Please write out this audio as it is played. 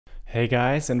Hey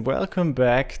guys, and welcome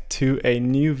back to a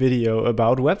new video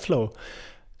about Webflow.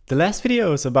 The last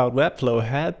videos about Webflow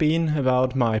had been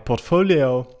about my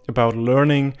portfolio, about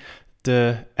learning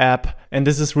the app, and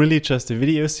this is really just a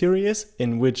video series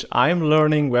in which I'm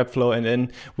learning Webflow and in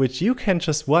which you can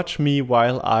just watch me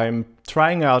while I'm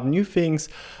trying out new things,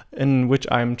 in which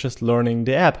I'm just learning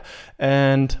the app.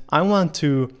 And I want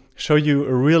to show you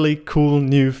a really cool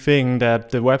new thing that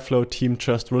the Webflow team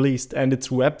just released, and it's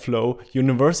Webflow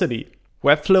University.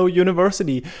 Webflow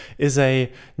University is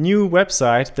a new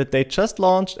website that they just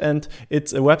launched, and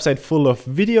it's a website full of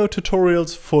video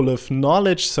tutorials, full of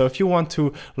knowledge. So if you want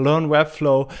to learn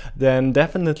Webflow, then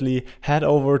definitely head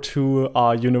over to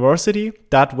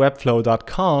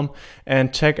university.webflow.com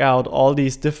and check out all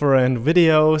these different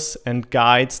videos and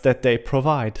guides that they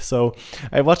provide. So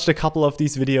I watched a couple of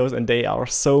these videos and they are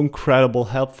so incredible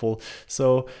helpful.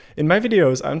 So in my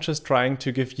videos, I'm just trying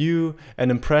to give you an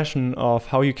impression of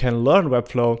how you can learn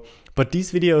Webflow, but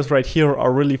these videos right here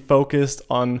are really focused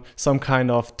on some kind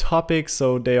of topic,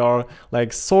 so they are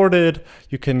like sorted.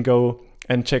 You can go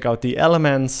and check out the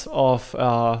elements of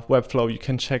Webflow. You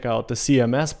can check out the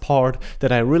CMS part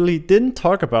that I really didn't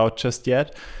talk about just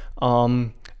yet,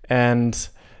 and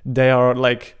they are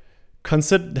like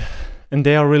and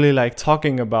they are really like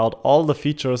talking about all the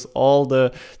features, all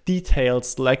the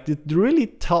details, like the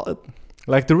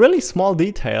really small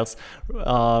details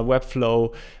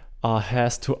Webflow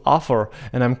has to offer.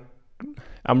 And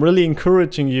I'm really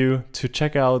encouraging you to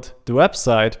check out the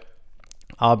website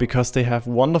because they have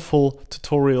wonderful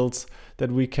tutorials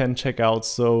that we can check out.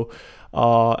 So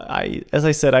as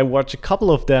I said, I watched a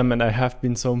couple of them and I have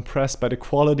been so impressed by the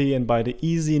quality and by the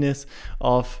easiness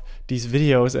of these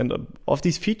videos and of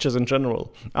these features in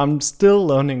general. I'm still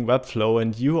learning Webflow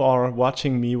and you are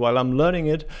watching me while I'm learning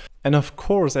it. And of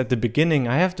course, at the beginning,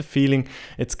 I have the feeling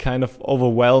it's kind of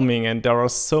overwhelming and there are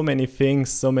so many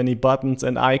things, so many buttons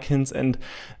and icons and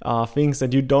things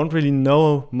that you don't really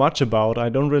know much about. I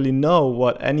don't really know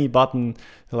what any button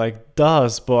like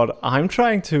does, but I'm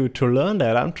trying to learn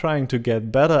that. I'm trying to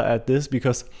get better at this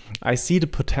because I see the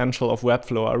potential of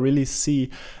Webflow. I really see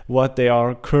what they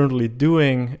are currently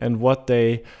doing and what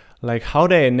they how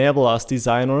they enable us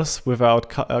designers without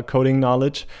coding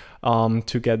knowledge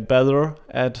to get better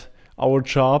at our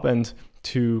job and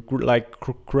to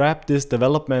grab this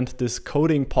development, this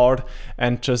coding part,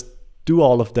 and just do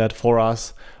all of that for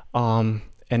us. And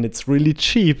it's really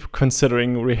cheap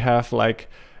considering we have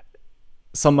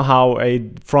somehow a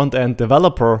front-end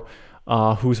developer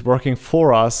who's working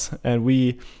for us, and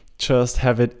we just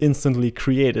have it instantly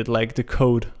created, like the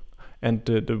code and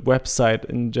the website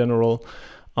in general.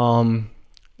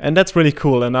 And that's really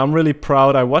cool, and I'm really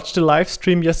proud. I watched the live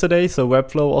stream yesterday, so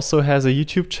Webflow also has a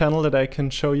YouTube channel that I can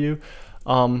show you.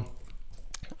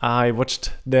 I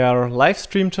watched their live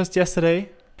stream just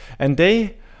yesterday, and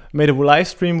they made a live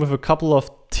stream with a couple of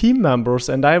team members,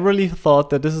 and I really thought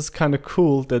that this is kind of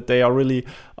cool that they are really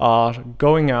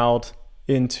going out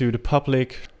into the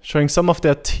public, showing some of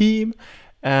their team,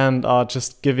 and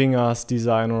just giving us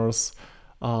designers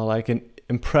an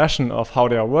impression of how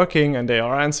they are working, and they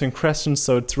are answering questions.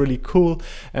 So it's really cool,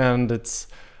 and it's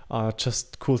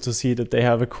just cool to see that they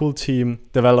have a cool team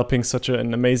developing such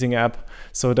an amazing app.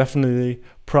 So definitely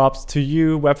props to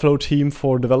you, Webflow team,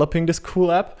 for developing this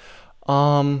cool app.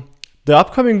 The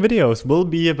upcoming videos will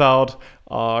be about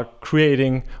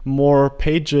creating more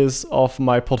pages of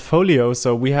my portfolio.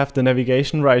 So we have the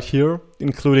navigation right here,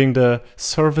 including the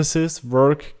services,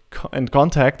 work, and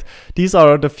contact. These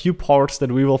are the few parts that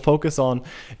we will focus on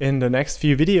in the next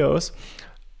few videos.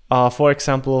 For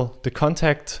example, the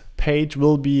contact page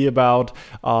will be about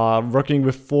working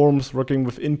with forms, working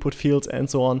with input fields, and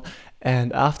so on.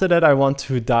 And after that, I want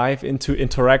to dive into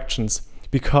interactions,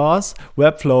 because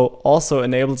Webflow also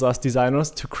enables us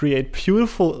designers to create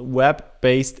beautiful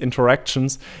web-based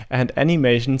interactions and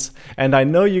animations. And I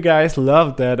know you guys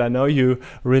love that. I know you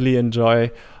really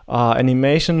enjoy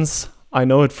animations. I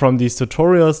know it from these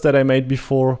tutorials that I made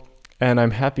before, and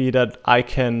I'm happy that I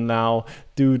can now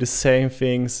do the same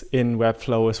things in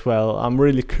Webflow as well. I'm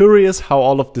really curious how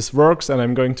all of this works, and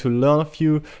I'm going to learn a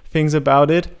few things about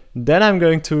it. Then I'm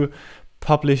going to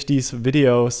publish these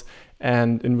videos,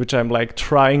 and in which I'm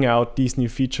trying out these new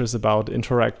features about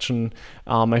interaction.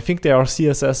 I think they are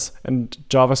CSS and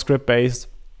JavaScript based,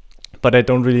 but I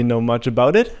don't really know much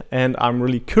about it, and I'm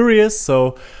really curious,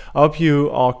 so I hope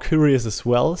you are curious as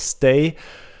well. Stay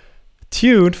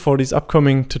tuned for these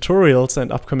upcoming tutorials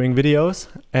and upcoming videos,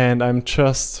 and I'm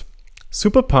just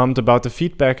super pumped about the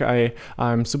feedback.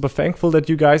 I'm super thankful that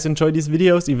you guys enjoy these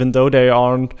videos, even though they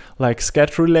aren't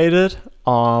sketch related,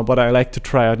 but I like to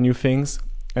try out new things,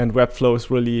 and Webflow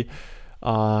is really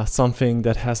something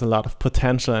that has a lot of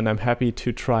potential, and I'm happy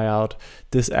to try out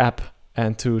this app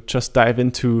and to just dive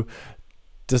into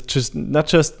this, just not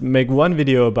just make one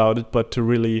video about it, but to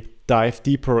really dive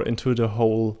deeper into the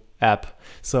whole app.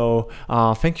 So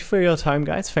thank you for your time,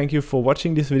 guys. Thank you for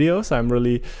watching these videos. I'm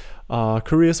really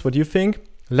curious what you think.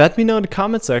 Let me know in the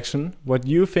comment section what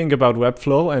you think about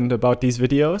Webflow and about these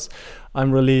videos.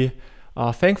 I'm really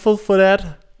thankful for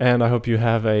that, and I hope you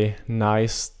have a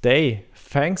nice day.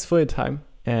 Thanks for your time,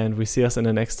 and we see us in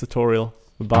the next tutorial.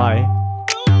 Bye.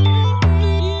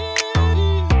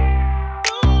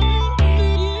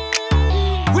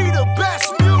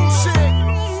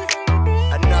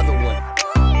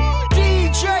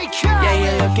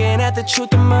 Looking at the truth,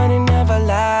 the money never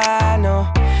lie.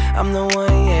 No, I'm the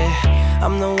one, yeah,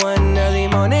 I'm the one.